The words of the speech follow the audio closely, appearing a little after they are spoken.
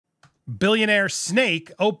Billionaire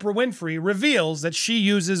snake Oprah Winfrey reveals that she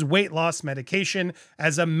uses weight loss medication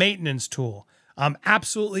as a maintenance tool. I'm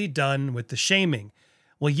absolutely done with the shaming.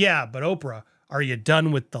 Well, yeah, but Oprah, are you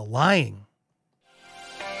done with the lying?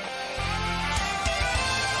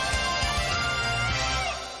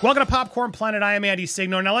 Welcome to Popcorn Planet. I am Andy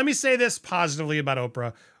Signor. Now, let me say this positively about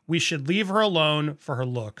Oprah. We should leave her alone for her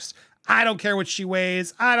looks. I don't care what she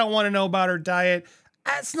weighs. I don't want to know about her diet.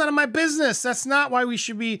 That's none of my business. That's not why we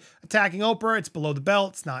should be attacking Oprah. It's below the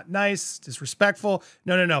belt. It's not nice. It's disrespectful.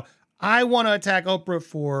 No. I want to attack Oprah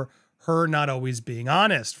for her not always being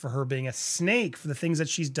honest, for her being a snake, for the things that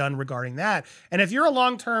she's done regarding that. And if you're a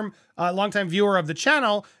long-time viewer of the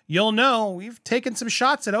channel, you'll know we've taken some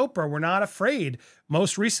shots at Oprah. We're not afraid.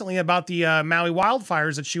 Most recently about the Maui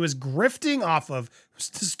wildfires that she was grifting off of. It was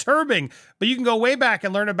disturbing. But you can go way back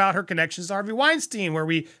and learn about her connections to Harvey Weinstein, where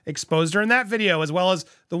we exposed her in that video, as well as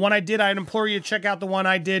the one I did. I'd implore you to check out the one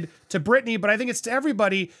I did to Britney, but I think it's to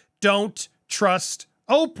everybody. Don't trust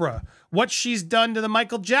Oprah. What she's done to the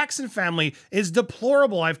Michael Jackson family is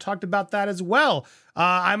deplorable. I've talked about that as well.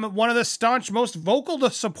 I'm one of the staunch, most vocal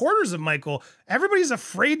supporters of Michael. Everybody's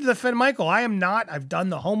afraid to defend Michael. I am not. I've done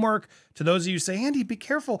the homework. To those of you who say, Andy, be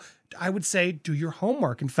careful, I would say do your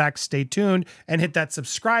homework. In fact, stay tuned and hit that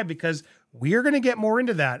subscribe, because we're going to get more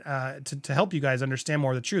into that to help you guys understand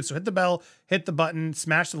more of the truth. So hit the bell, hit the button,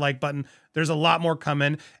 smash the like button. There's a lot more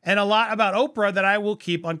coming, and a lot about Oprah that I will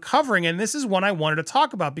keep uncovering. And this is one I wanted to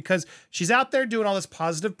talk about because she's out there doing all this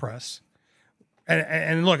positive press.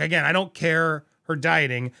 And look, again, I don't care her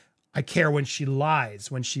dieting. I care when she lies,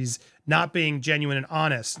 when she's not being genuine and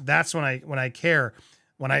honest. That's when I care.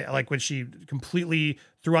 When she completely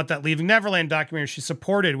threw out that Leaving Neverland documentary she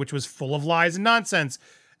supported, which was full of lies and nonsense,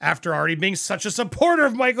 after already being such a supporter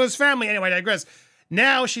of Michael's family. Anyway, I digress.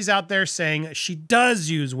 Now she's out there saying she does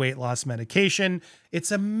use weight loss medication. It's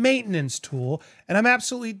a maintenance tool, and I'm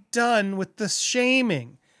absolutely done with the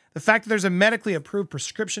shaming. The fact that there's a medically approved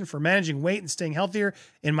prescription for managing weight and staying healthier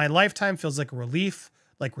in my lifetime feels like a relief,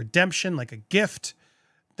 like redemption, like a gift.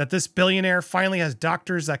 That this billionaire finally has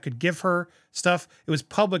doctors that could give her stuff. It was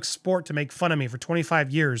public sport to make fun of me for 25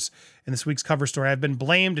 years. In this week's cover story, I've been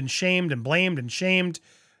blamed and shamed and blamed and shamed.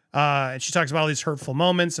 And she talks about all these hurtful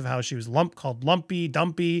moments of how she was called lumpy,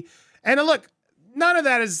 dumpy. And look, none of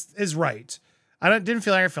that is right. Didn't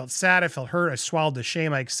feel like I felt sad. I felt hurt. I swallowed the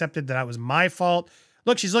shame. I accepted that it was my fault.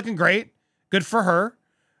 Look, she's looking great. Good for her.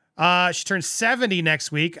 She turns 70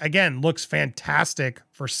 next week. Again, looks fantastic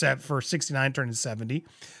for 69 turning 70.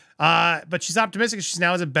 But she's optimistic. She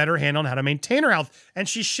now has a better handle on how to maintain her health. And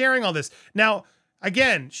she's sharing all this. Now,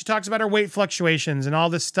 again, she talks about her weight fluctuations and all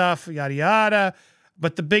this stuff, yada, yada.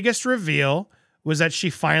 But the biggest reveal was that she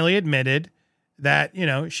finally admitted that,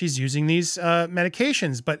 she's using these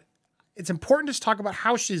medications. But it's important to just talk about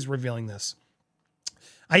how she's revealing this.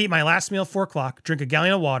 I eat my last meal at 4 o'clock, drink a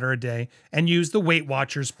gallon of water a day, and use the Weight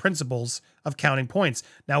Watchers principles of counting points.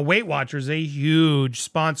 Now, Weight Watchers is a huge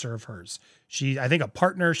sponsor of hers. I think a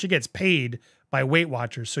partner, she gets paid by Weight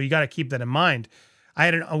Watchers. So you got to keep that in mind. I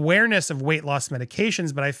had an awareness of weight loss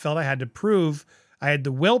medications, but I felt I had to prove I had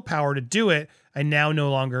the willpower to do it. I now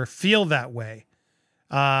no longer feel that way.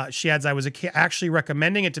 She adds, I was actually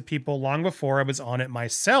recommending it to people long before I was on it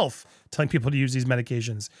myself, telling people to use these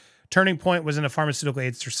medications. Turning point was in a pharmaceutical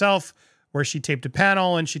aides herself, where she taped a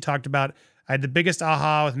panel and she talked about, I had the biggest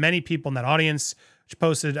aha with many people in that audience. She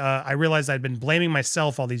posted, I realized I'd been blaming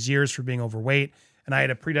myself all these years for being overweight, and I had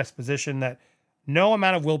a predisposition that no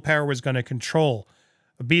amount of willpower was going to control.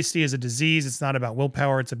 Obesity is a disease. It's not about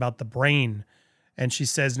willpower. It's about the brain. And she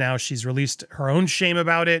says now she's released her own shame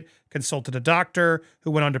about it, consulted a doctor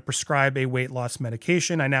who went on to prescribe a weight loss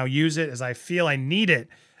medication. I now use it as I feel I need it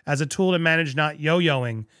as a tool to manage not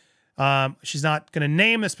yo-yoing. She's not going to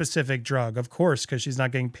name a specific drug, of course, because she's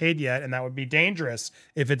not getting paid yet, and that would be dangerous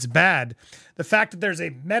if it's bad. The fact that there's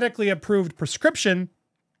a medically approved prescription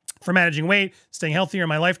for managing weight, staying healthier in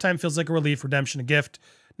my lifetime feels like a relief, redemption, a gift,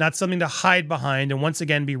 not something to hide behind and once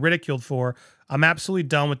again be ridiculed for. I'm absolutely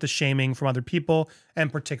done with the shaming from other people,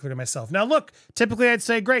 and particularly myself. Now, look, typically I'd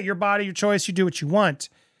say, great, your body, your choice, you do what you want.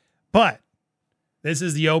 But this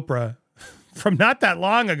is the Oprah from not that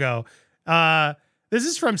long ago. This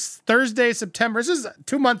is from Thursday, September. This is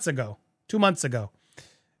 2 months ago. 2 months ago.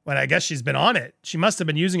 When I guess she's been on it. She must have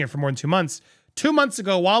been using it for more than 2 months. 2 months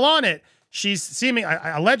ago, while on it, she's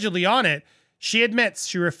allegedly on it. She admits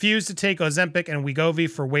she refused to take Ozempic and Wegovy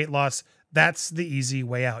for weight loss. That's the easy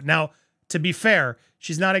way out. Now, to be fair,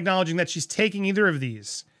 she's not acknowledging that she's taking either of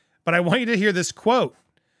these. But I want you to hear this quote.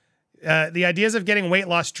 The ideas of getting weight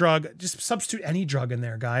loss drug, just substitute any drug in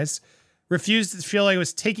there, guys. Refused to feel like it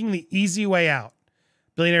was taking the easy way out.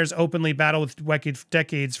 Billionaires openly battle with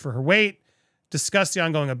decades for her weight. Discussed the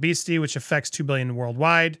ongoing obesity, which affects 2 billion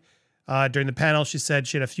worldwide. During the panel, she said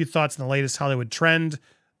she had a few thoughts on the latest Hollywood trend,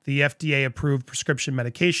 the FDA-approved prescription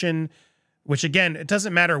medication, which, again, it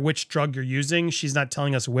doesn't matter which drug you're using. She's not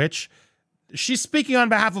telling us which. She's speaking on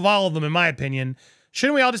behalf of all of them, in my opinion.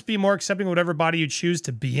 Shouldn't we all just be more accepting of whatever body you choose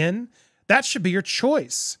to be in? That should be your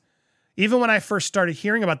choice. Even when I first started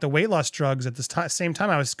hearing about the weight loss drugs at this same time,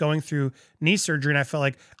 I was going through knee surgery and I felt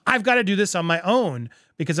like I've got to do this on my own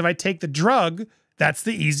because if I take the drug, that's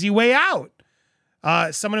the easy way out.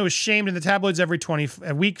 Someone who was shamed in the tabloids a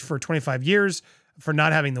week for 25 years for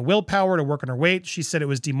not having the willpower to work on her weight. She said it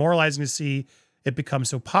was demoralizing to see it become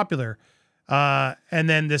so popular. And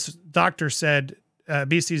then this doctor said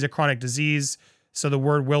obesity is a chronic disease, so the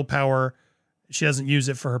word willpower, she doesn't use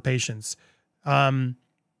it for her patients.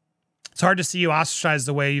 It's hard to see you ostracized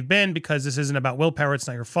the way you've been because this isn't about willpower. It's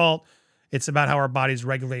not your fault. It's about how our bodies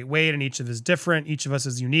regulate weight, and each of us is different. Each of us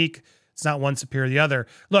is unique. It's not one superior to the other.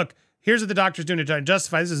 Look, here's what the doctor's doing to try and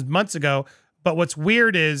justify. This is months ago, but what's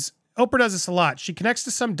weird is Oprah does this a lot. She connects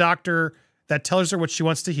to some doctor that tells her what she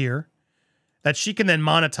wants to hear, that she can then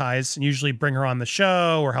monetize and usually bring her on the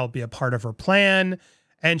show or help be a part of her plan,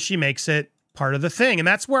 and she makes it part of the thing. And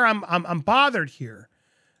that's where I'm bothered here,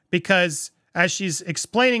 because as she's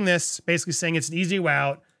explaining this, basically saying it's an easy way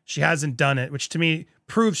out, she hasn't done it, which to me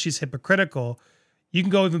proves she's hypocritical. You can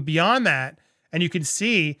go even beyond that, and you can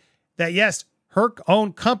see that, yes, her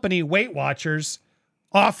own company, Weight Watchers,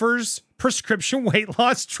 offers prescription weight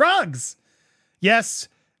loss drugs. Yes,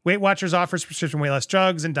 Weight Watchers offers prescription weight loss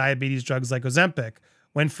drugs and diabetes drugs like Ozempic.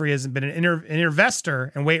 Winfrey has been an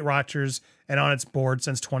investor in Weight Watchers and on its board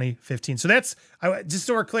since 2015. So that's, just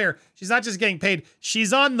so we're clear, she's not just getting paid,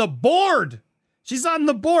 she's on the board. She's on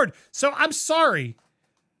the board. So I'm sorry,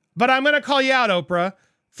 but I'm going to call you out, Oprah,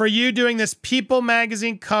 for you doing this People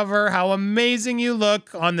magazine cover, how amazing you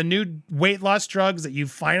look on the new weight loss drugs that you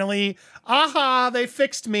finally, they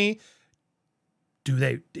fixed me.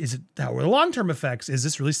 Is it, how are the long-term effects? Is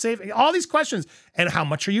this really safe? All these questions. And how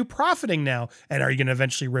much are you profiting now? And are you going to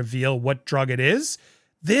eventually reveal what drug it is?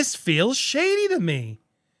 This feels shady to me.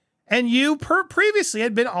 And you previously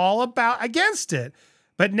had been all against it.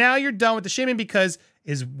 But now you're done with the shaming because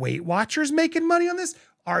is Weight Watchers making money on this?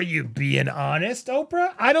 Are you being honest,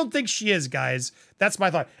 Oprah? I don't think she is, guys. That's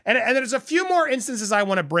my thought. And there's a few more instances I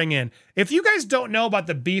want to bring in. If you guys don't know about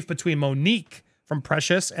the beef between Monique from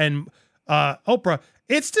Precious and Oprah,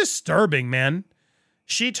 it's disturbing, man.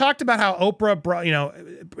 She talked about how Oprah brought,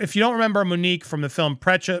 if you don't remember Monique from the film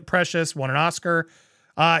Precious, won an Oscar.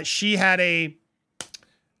 She had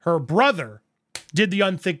her brother did the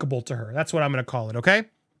unthinkable to her. That's what I'm going to call it, okay?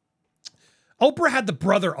 Oprah had the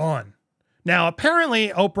brother on. Now, apparently,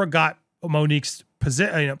 Oprah got Monique's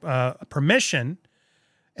permission,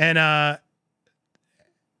 and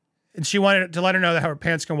she wanted to let her know that how her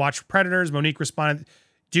parents can watch Predators. Monique responded,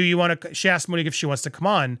 she asked Monique if she wants to come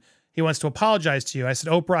on. He wants to apologize to you. I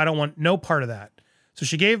said, Oprah, I don't want no part of that. So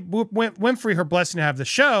she gave Winfrey her blessing to have the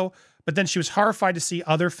show, but then she was horrified to see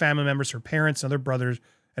other family members, her parents, and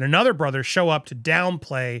another brother show up to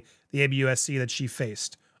downplay the ABUSC that she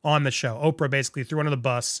faced on the show. Oprah basically threw under the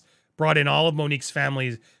bus, brought in all of Monique's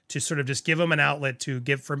family to sort of just give them an outlet to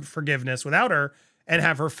give forgiveness without her and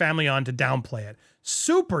have her family on to downplay it.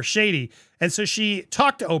 Super shady. And so she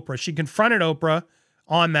talked to Oprah. She confronted Oprah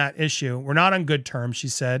on that issue. We're not on good terms, she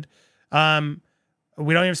said. We don't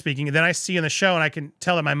even speaking. And then I see in the show, and I can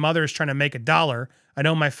tell that my mother is trying to make $1. I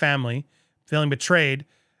know my family, feeling betrayed.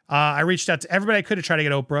 I reached out to everybody I could to try to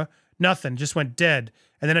get Oprah. Nothing, just went dead.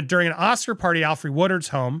 And then during an Oscar party at Alfre Woodard's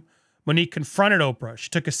home, Monique confronted Oprah. She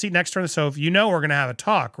took a seat next to her on the sofa. We're going to have a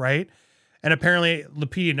talk, right? And apparently,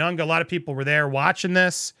 Lupita Nyong'o, a lot of people were there watching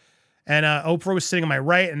this. And Oprah was sitting on my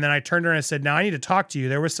right. And then I turned to her and I said, now I need to talk to you.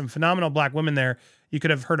 There was some phenomenal black women there. You could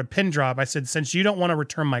have heard a pin drop. I said, since you don't want to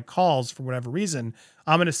return my calls for whatever reason,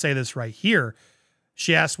 I'm going to say this right here.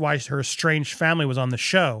 She asked why her estranged family was on the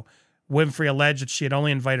show. Winfrey alleged that she had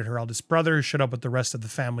only invited her eldest brother, who showed up with the rest of the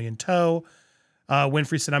family in tow.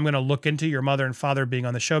 Winfrey said, I'm going to look into your mother and father being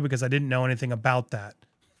on the show because I didn't know anything about that.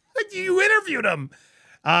 You interviewed him.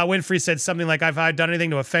 Winfrey said something like, if I've done anything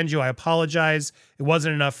to offend you, I apologize. It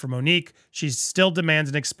wasn't enough for Monique. She still demands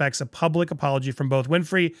and expects a public apology from both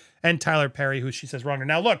Winfrey and Tyler Perry, who she says wronged her.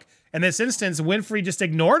 Now, look, in this instance, Winfrey just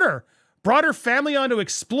ignored her, brought her family on to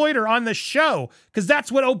exploit her on the show, because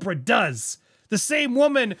that's what Oprah does. The same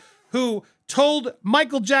woman who told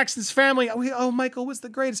Michael Jackson's family, oh, Michael was the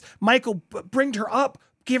greatest. Michael bringed her up,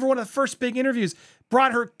 gave her one of the first big interviews,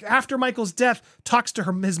 brought her after Michael's death, talks to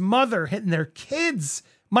his mother, hitting their kids,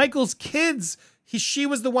 Michael's kids. she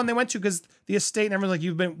was the one they went to because the estate and everyone's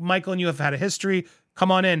like, Michael and you have had a history.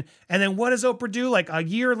 Come on in. And then what does Oprah do? Like a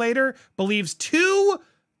year later, believes two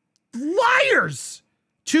liars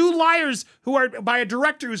who are by a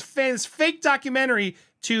director who's fans fake documentary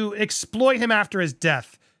to exploit him after his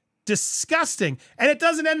death. Disgusting. And it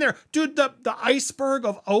doesn't end there. Dude, the iceberg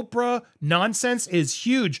of Oprah nonsense is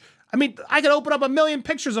huge. I mean, I could open up a million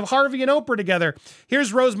pictures of Harvey and Oprah together.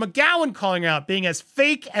 Here's Rose McGowan calling out being as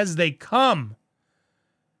fake as they come.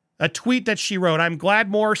 A tweet that she wrote, I'm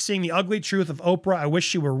glad more seeing the ugly truth of Oprah. I wish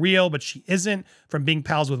she were real, but she isn't. From being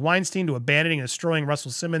pals with Weinstein to abandoning and destroying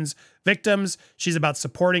Russell Simmons' victims, she's about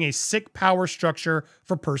supporting a sick power structure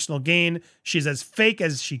for personal gain. She's as fake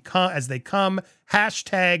as they come.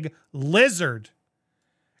 Hashtag lizard.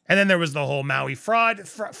 And then there was the whole Maui fraud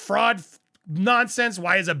nonsense.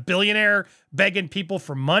 Why is a billionaire begging people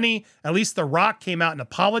for money? At least The Rock came out and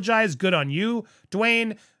apologized. Good on you,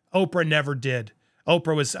 Dwayne. Oprah never did.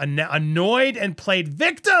 Oprah was annoyed and played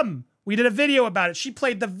victim. We did a video about it. She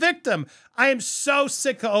played the victim. I am so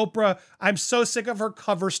sick of Oprah. I'm so sick of her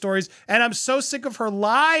cover stories. And I'm so sick of her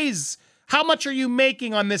lies. How much are you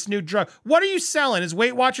making on this new drug? What are you selling? Is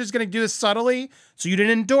Weight Watchers going to do this subtly? So you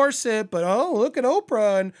didn't endorse it, but oh, look at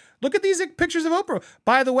Oprah and look at these pictures of Oprah.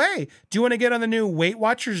 By the way, do you want to get on the new Weight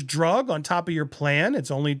Watchers drug on top of your plan?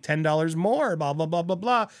 It's only $10 more, blah, blah, blah, blah,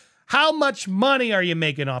 blah. How much money are you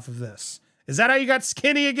making off of this? Is that how you got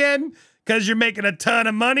skinny again? Because you're making a ton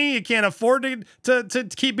of money? You can't afford to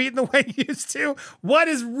keep eating the way you used to? What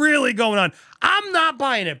is really going on? I'm not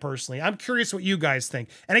buying it personally. I'm curious what you guys think.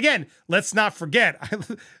 And again, let's not forget,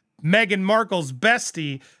 Meghan Markle's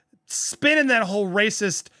bestie spinning that whole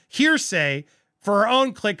racist hearsay for her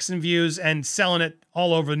own clicks and views and selling it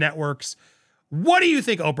all over networks. What do you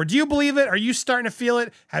think, Oprah? Do you believe it? Are you starting to feel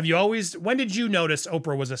it? When did you notice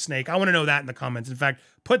Oprah was a snake? I want to know that in the comments. In fact,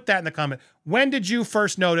 put that in the comment. When did you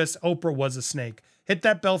first notice Oprah was a snake? Hit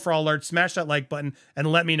that bell for all alerts, smash that like button, and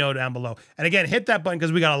let me know down below. And again, hit that button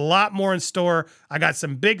because we got a lot more in store. I got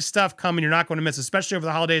some big stuff coming you're not going to miss, especially over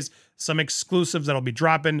the holidays, some exclusives that'll be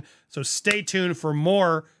dropping. So stay tuned for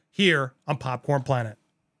more here on Popcorn Planet.